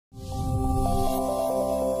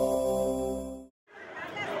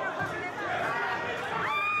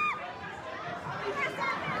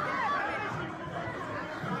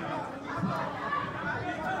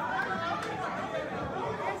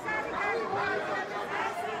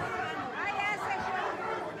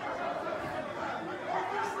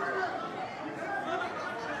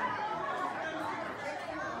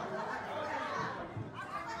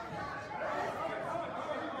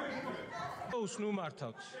რუსს ნუ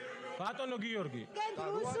მართავს. ბატონო გიორგი.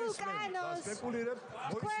 რუსულ კანონს.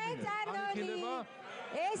 ქვეთანონი.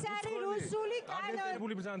 ეს არის რუსული კანონი.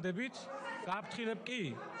 აგენტებული ბრძანდებით გაფრთხილებ კი.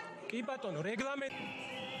 კი ბატონო, რეგლამენტი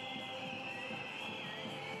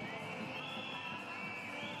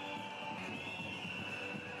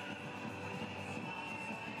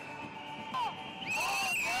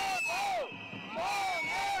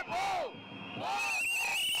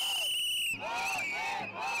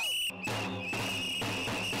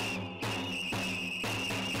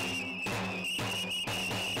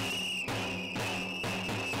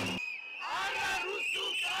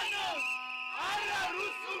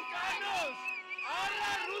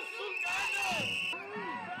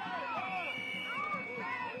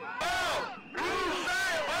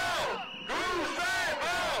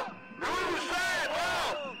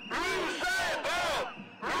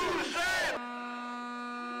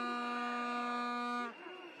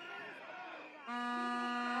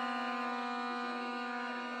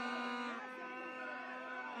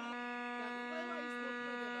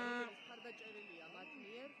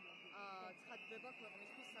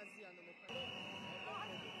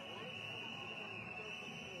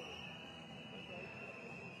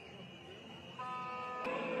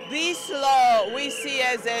This law we see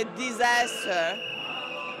as a disaster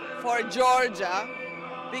for Georgia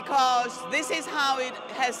because this is how it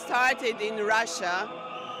has started in Russia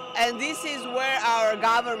and this is where our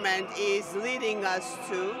government is leading us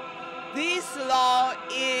to. This law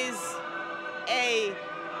is a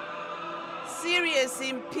serious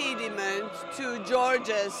impediment to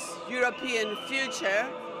Georgia's European future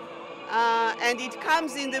and it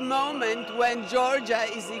comes in the moment when Georgia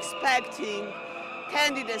is expecting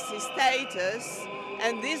candidacy status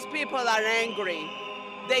and these people are angry.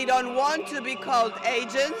 They don't want to be called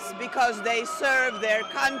agents because they serve their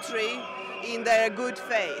country in their good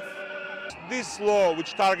faith. This law,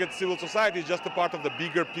 which targets civil society, is just a part of the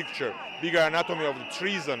bigger picture, bigger anatomy of the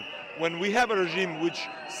treason. When we have a regime which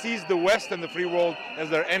sees the West and the free world as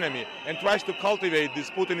their enemy and tries to cultivate this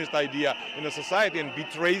Putinist idea in a society and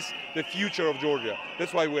betrays the future of Georgia.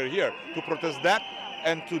 That's why we're here, to protest that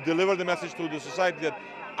and to deliver the message to the society that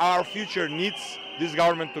our future needs this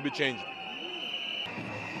government to be changed.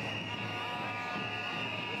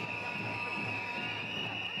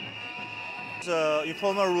 The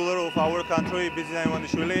informal ruler of our country, Bidzina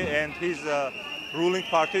Ivanishvili, and his ruling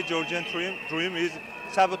party, Georgian Dream, is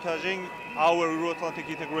sabotaging our Euro-Atlantic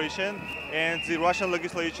integration, and the Russian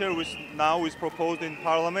legislature, which now is proposed in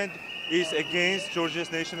parliament, is against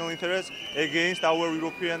Georgia's national interests, against our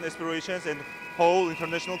European aspirations, and whole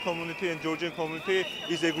international community and Georgian community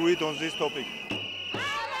is agreed on this topic.